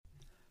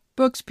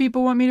books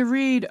people want me to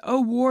read,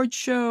 award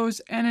shows,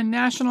 and a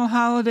national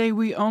holiday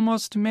we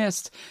almost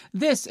missed.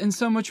 This and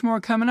so much more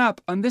coming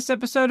up on this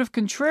episode of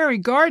Contrary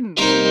Gardens.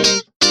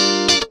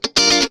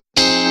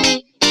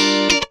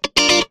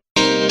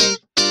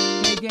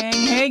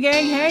 Hey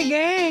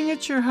gang,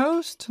 it's your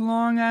host,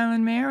 Long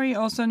Island Mary,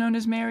 also known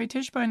as Mary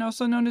Tischbein,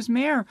 also known as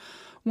Mare,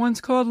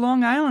 once called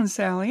Long Island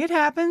Sally. It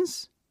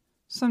happens.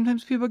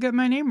 Sometimes people get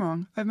my name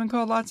wrong. I've been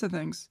called lots of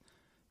things.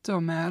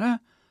 Don't matter.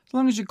 As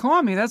long as you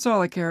call me, that's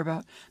all I care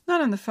about.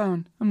 Not on the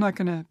phone. I'm not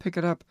going to pick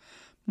it up.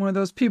 I'm one of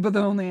those people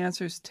that only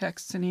answers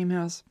texts and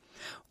emails.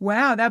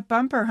 Wow, that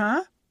bumper,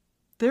 huh?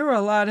 There were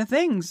a lot of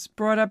things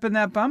brought up in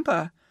that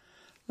bumper.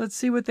 Let's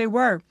see what they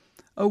were.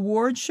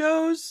 Award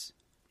shows?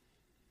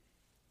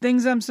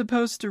 Things I'm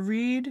supposed to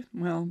read?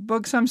 Well,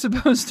 books I'm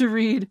supposed to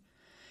read.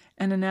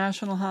 And a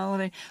national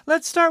holiday.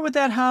 Let's start with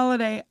that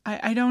holiday.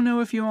 I don't know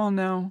if you all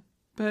know,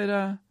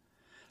 but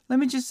let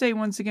me just say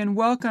once again,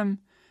 welcome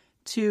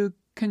to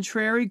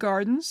Contrary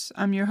Gardens.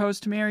 I'm your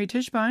host, Mary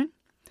Tischbein.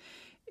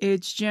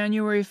 It's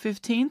January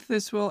 15th.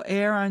 This will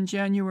air on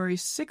January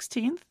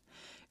 16th.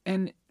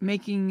 And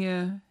making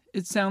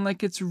it sound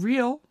like it's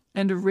real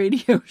and a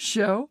radio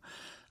show,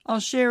 I'll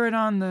share it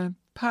on the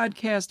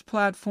podcast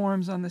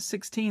platforms on the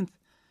 16th.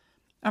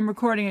 I'm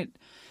recording it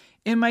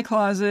in my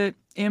closet,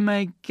 in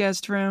my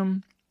guest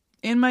room,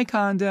 in my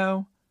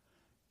condo,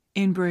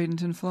 in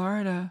Bradenton,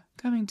 Florida.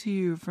 Coming to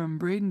you from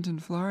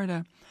Bradenton,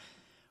 Florida.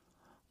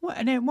 Well,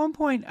 and at one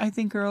point, I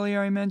think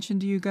earlier I mentioned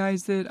to you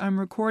guys that I'm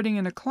recording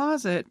in a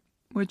closet,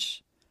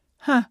 which,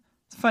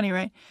 it's funny,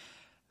 right?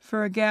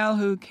 For a gal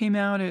who came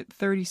out at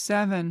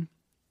 37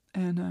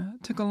 and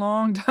took a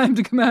long time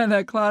to come out of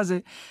that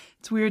closet.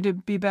 It's weird to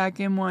be back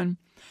in one.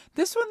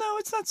 This one, though,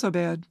 it's not so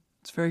bad.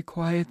 It's very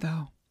quiet,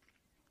 though.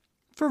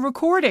 For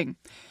recording.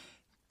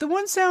 The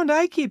one sound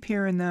I keep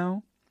hearing,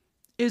 though,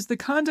 is the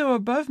condo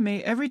above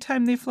me. Every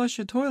time they flush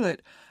a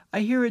toilet,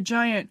 I hear a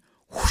giant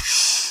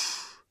whoosh.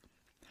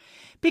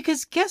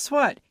 Because guess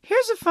what?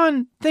 Here's a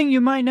fun thing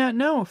you might not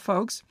know,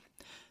 folks.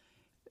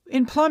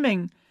 In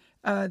plumbing,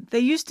 they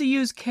used to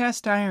use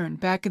cast iron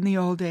back in the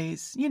old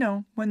days. You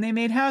know, when they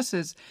made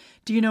houses.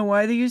 Do you know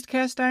why they used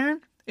cast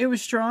iron? It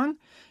was strong.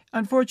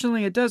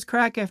 Unfortunately, it does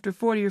crack after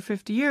 40 or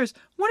 50 years.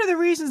 One of the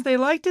reasons they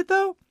liked it,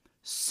 though?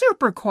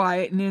 Super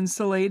quiet and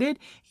insulated.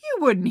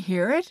 You wouldn't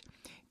hear it.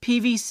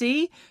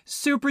 PVC,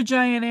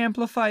 supergiant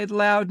amplified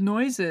loud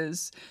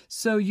noises.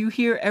 So you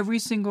hear every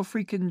single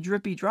freaking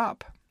drippy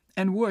drop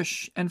and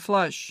whoosh and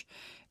flush.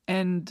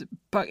 And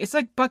it's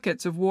like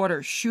buckets of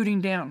water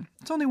shooting down.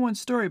 It's only one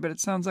story, but it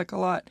sounds like a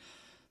lot.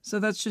 So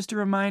that's just a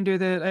reminder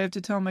that I have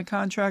to tell my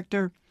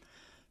contractor,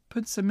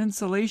 put some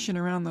insulation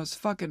around those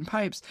fucking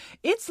pipes.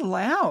 It's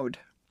loud.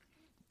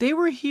 They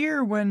were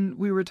here when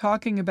we were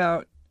talking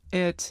about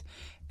it.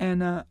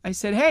 And I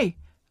said, hey,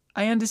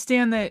 I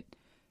understand that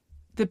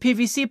the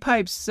PVC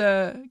pipe's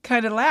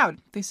kind of loud.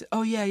 They said,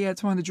 oh, yeah,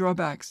 it's one of the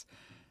drawbacks.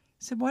 I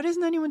said, why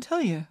doesn't anyone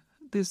tell you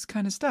this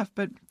kind of stuff?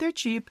 But they're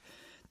cheap.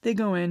 They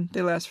go in.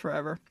 They last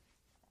forever.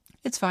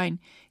 It's fine.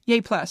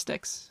 Yay,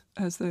 plastics,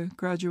 as the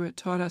graduate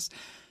taught us.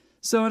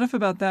 So enough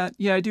about that.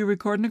 Yeah, I do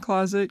record in a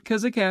closet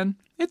because I can.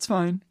 It's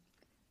fine.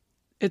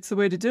 It's the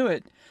way to do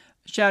it.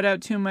 Shout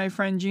out to my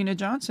friend Gina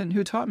Johnson,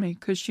 who taught me,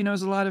 because she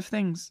knows a lot of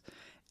things.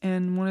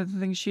 And one of the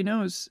things she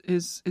knows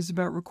is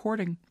about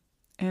recording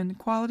and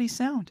quality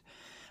sound.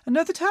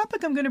 Another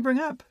topic I'm going to bring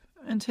up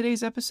in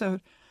today's episode.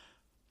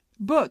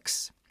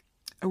 Books.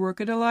 I work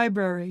at a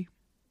library.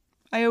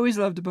 I always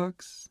loved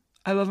books.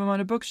 I love them on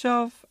a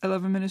bookshelf. I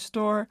love them in a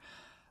store.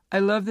 I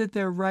love that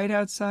they're right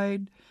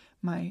outside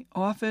my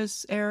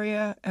office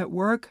area at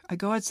work. I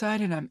go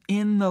outside and I'm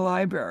in the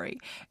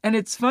library. And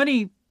it's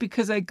funny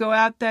because I go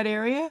out that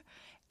area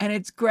and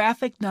it's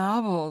graphic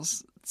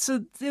novels.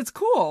 So it's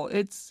cool.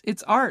 It's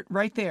art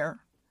right there,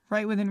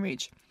 right within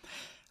reach.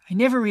 I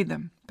never read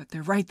them, but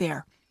they're right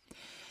there.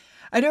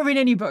 I don't read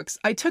any books.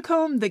 I took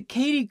home the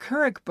Katie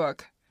Couric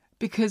book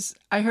because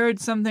I heard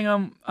something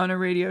on a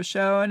radio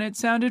show and it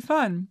sounded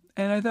fun.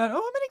 And I thought, oh,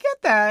 I'm going to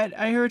get that.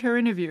 I heard her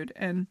interviewed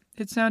and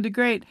it sounded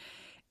great.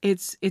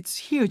 It's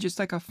huge. It's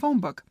like a phone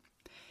book.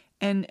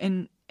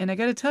 And I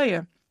got to tell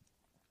you,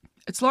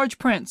 it's large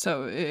print,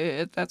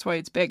 so that's why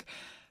it's big.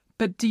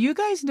 But do you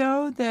guys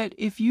know that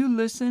if you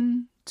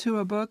listen to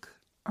a book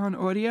on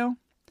audio,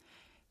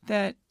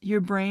 that your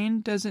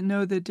brain doesn't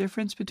know the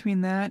difference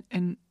between that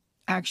and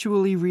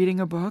actually reading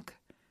a book?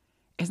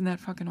 Isn't that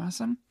fucking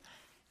awesome?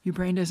 Your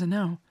brain doesn't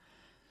know.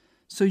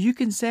 So you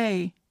can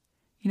say,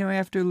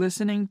 after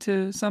listening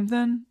to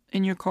something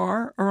in your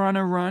car or on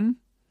a run,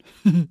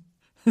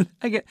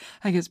 I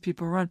guess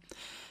people run.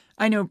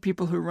 I know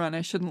people who run.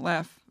 I shouldn't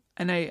laugh.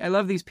 And I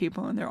love these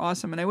people and they're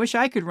awesome. And I wish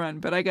I could run,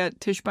 but I got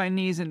Tischbein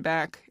knees and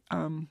back.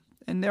 And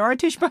there are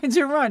Tischbeins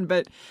who run,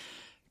 but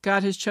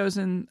God has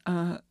chosen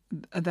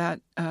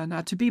that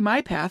not to be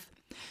my path.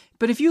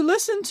 But if you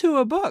listen to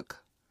a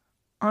book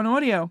on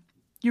audio,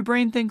 your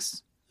brain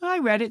thinks, oh, I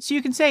read it. So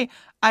you can say,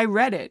 I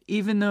read it,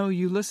 even though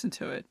you listened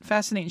to it.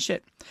 Fascinating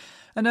shit.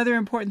 Another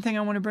important thing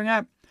I want to bring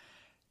up.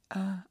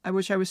 I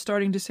wish I was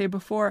starting to say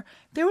before,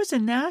 there was a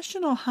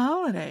national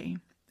holiday,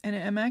 and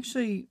I'm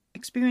actually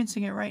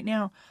experiencing it right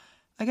now.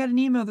 I got an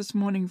email this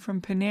morning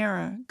from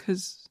Panera,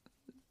 because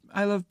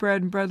I love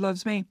bread and bread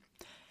loves me.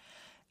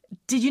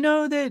 Did you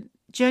know that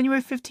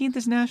January 15th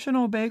is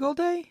National Bagel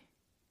Day?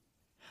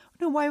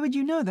 No, why would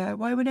you know that?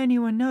 Why would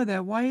anyone know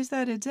that? Why is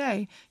that a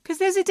day? Because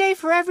there's a day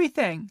for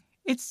everything.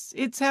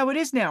 It's how it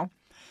is now.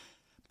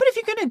 But if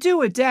you're going to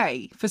do a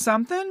day for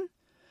something,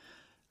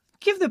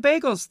 give the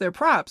bagels their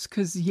props,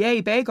 because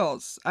yay,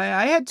 bagels.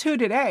 I had 2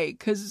 today,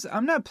 because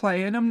I'm not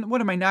playing.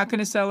 What am I not going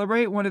to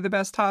celebrate? One of the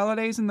best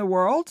holidays in the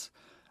world?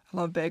 I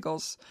love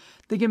bagels.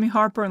 They give me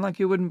heartburn like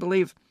you wouldn't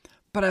believe,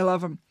 but I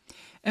love them.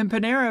 And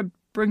Panera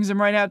brings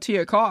them right out to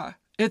your car.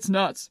 It's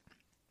nuts.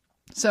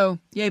 So,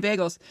 yay,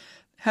 bagels.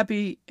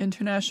 Happy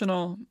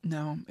international...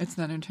 No, it's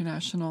not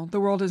international. The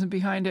world isn't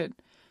behind it.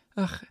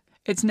 Ugh,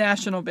 it's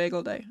National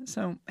Bagel Day.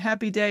 So,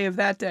 happy day of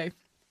that day.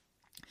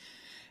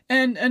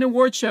 And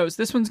award shows.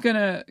 This one's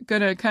gonna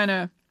kind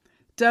of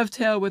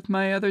dovetail with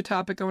my other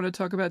topic I want to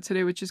talk about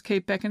today, which is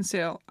Kate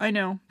Beckinsale. I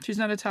know, she's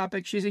not a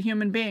topic. She's a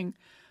human being.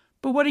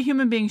 But what a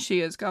human being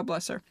she is. God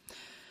bless her.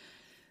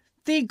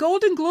 The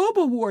Golden Globe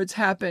Awards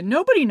happened.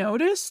 Nobody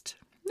noticed.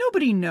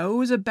 Nobody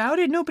knows about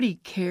it. Nobody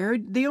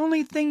cared. The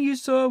only thing you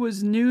saw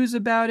was news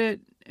about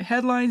it,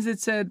 headlines that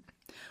said,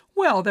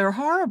 well, they're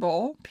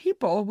horrible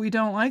people. We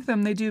don't like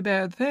them. They do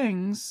bad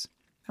things.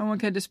 I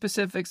won't get into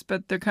specifics,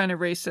 but they're kind of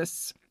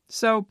racists.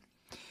 So,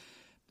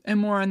 and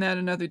more on that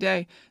another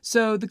day.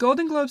 So the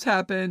Golden Globes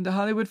happened. The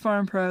Hollywood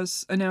Foreign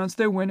Press announced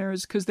their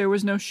winners because there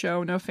was no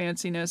show, no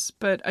fanciness.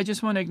 But I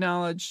just want to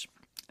acknowledge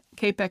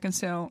Kate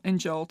Beckinsale and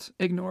Jolt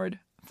ignored.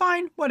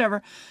 Fine,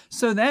 whatever.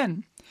 So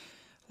then,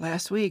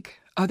 last week,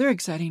 other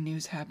exciting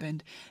news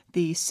happened.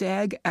 The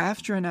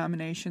SAG-AFTRA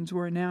nominations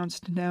were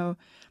announced. Now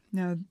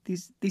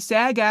the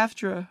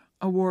SAG-AFTRA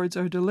awards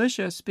are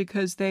delicious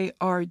because they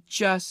are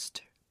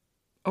just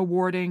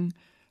awarding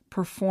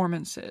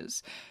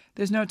performances.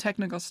 There's no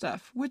technical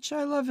stuff, which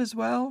I love as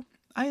well.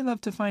 I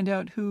love to find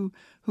out who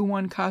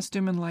won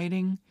costume and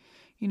lighting.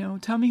 You know,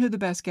 tell me who the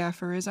best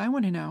gaffer is. I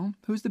want to know.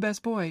 Who's the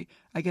best boy?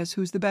 I guess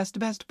who's the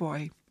best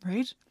boy,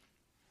 right?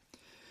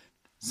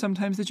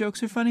 Sometimes the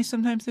jokes are funny,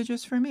 sometimes they're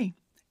just for me.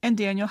 And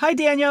Daniel. Hi,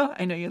 Daniel.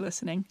 I know you're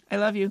listening. I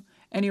love you.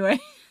 Anyway,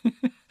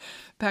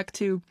 back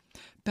to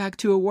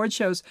award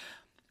shows.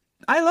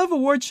 I love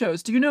award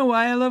shows. Do you know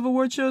why I love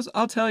award shows?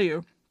 I'll tell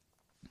you.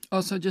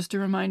 Also, just a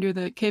reminder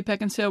that Kate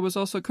Beckinsale was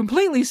also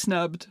completely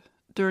snubbed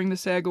during the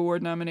SAG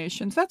Award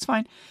nominations. That's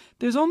fine.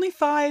 There's only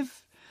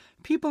 5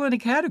 people in a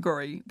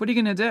category. What are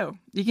you going to do?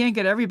 You can't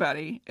get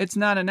everybody. It's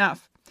not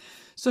enough.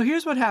 So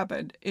here's what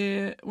happened.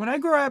 When I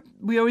grew up,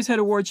 we always had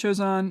award shows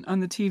on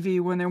the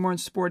TV when there weren't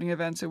sporting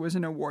events. It was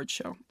an award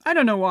show. I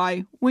don't know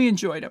why. We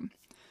enjoyed them.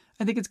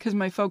 I think it's because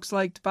my folks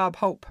liked Bob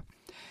Hope.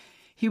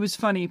 He was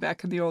funny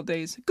back in the old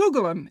days.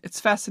 Google him. It's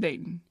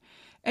fascinating.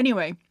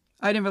 Anyway,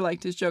 I never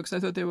liked his jokes. I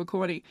thought they were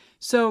corny.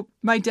 So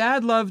my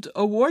dad loved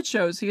award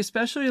shows. He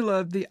especially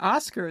loved the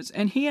Oscars.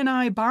 And he and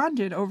I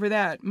bonded over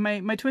that. My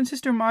twin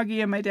sister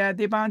Margie and my dad,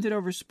 they bonded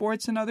over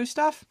sports and other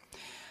stuff.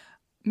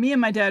 Me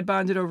and my dad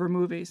bonded over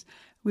movies.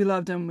 We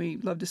loved them. We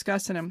loved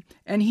discussing them.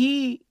 And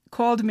he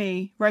called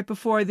me right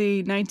before the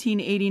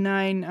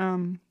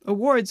 1989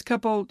 awards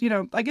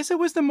I guess it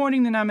was the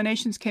morning the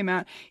nominations came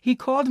out. He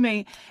called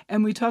me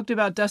and we talked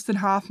about Dustin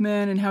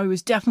Hoffman and how he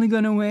was definitely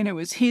going to win. It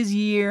was his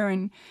year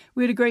and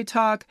we had a great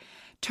talk.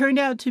 Turned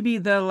out to be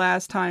the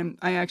last time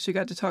I actually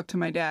got to talk to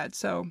my dad.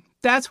 So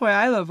that's why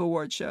I love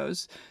award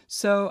shows.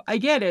 So I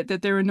get it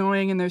that they're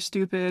annoying and they're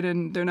stupid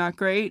and they're not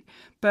great,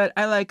 but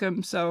I like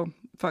them. So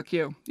fuck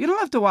you. You don't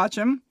have to watch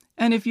them.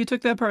 And if you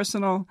took that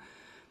personal,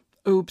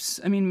 oops,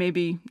 I mean,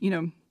 maybe,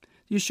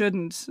 you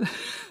shouldn't.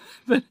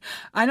 But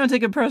I don't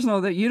take it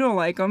personal that you don't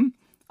like them.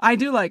 I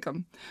do like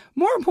them.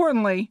 More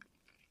importantly,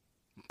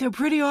 they're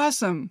pretty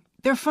awesome.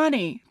 They're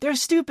funny. They're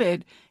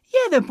stupid.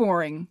 Yeah, they're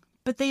boring.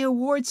 But they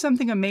award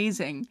something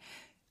amazing.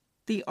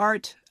 The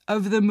art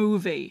of the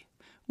movie,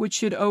 which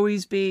should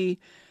always be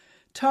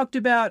talked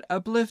about,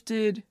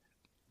 uplifted,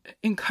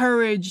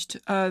 encouraged.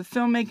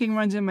 Filmmaking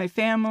runs in my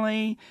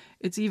family.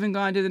 It's even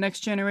gone to the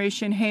next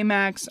generation. Hey,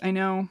 Max, I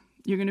know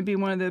you're going to be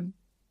one of the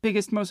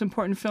biggest, most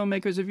important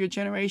filmmakers of your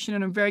generation,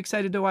 and I'm very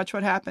excited to watch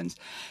what happens.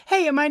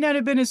 Hey, it might not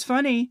have been as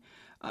funny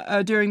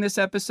during this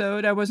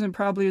episode. I wasn't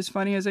probably as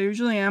funny as I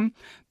usually am,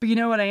 but you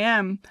know what I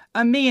am?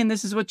 I'm me, and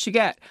this is what you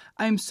get.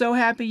 I'm so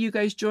happy you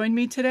guys joined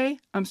me today.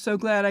 I'm so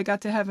glad I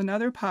got to have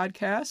another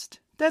podcast.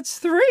 That's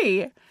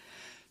 3.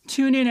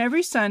 Tune in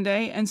every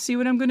Sunday and see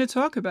what I'm going to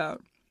talk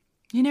about.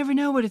 You never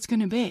know what it's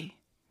going to be.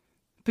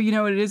 But you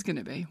know what it is going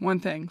to be? One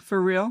thing, for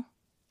real.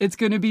 It's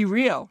going to be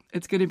real.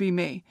 It's going to be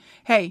me.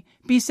 Hey,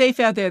 be safe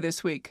out there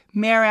this week.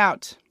 Mare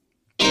out.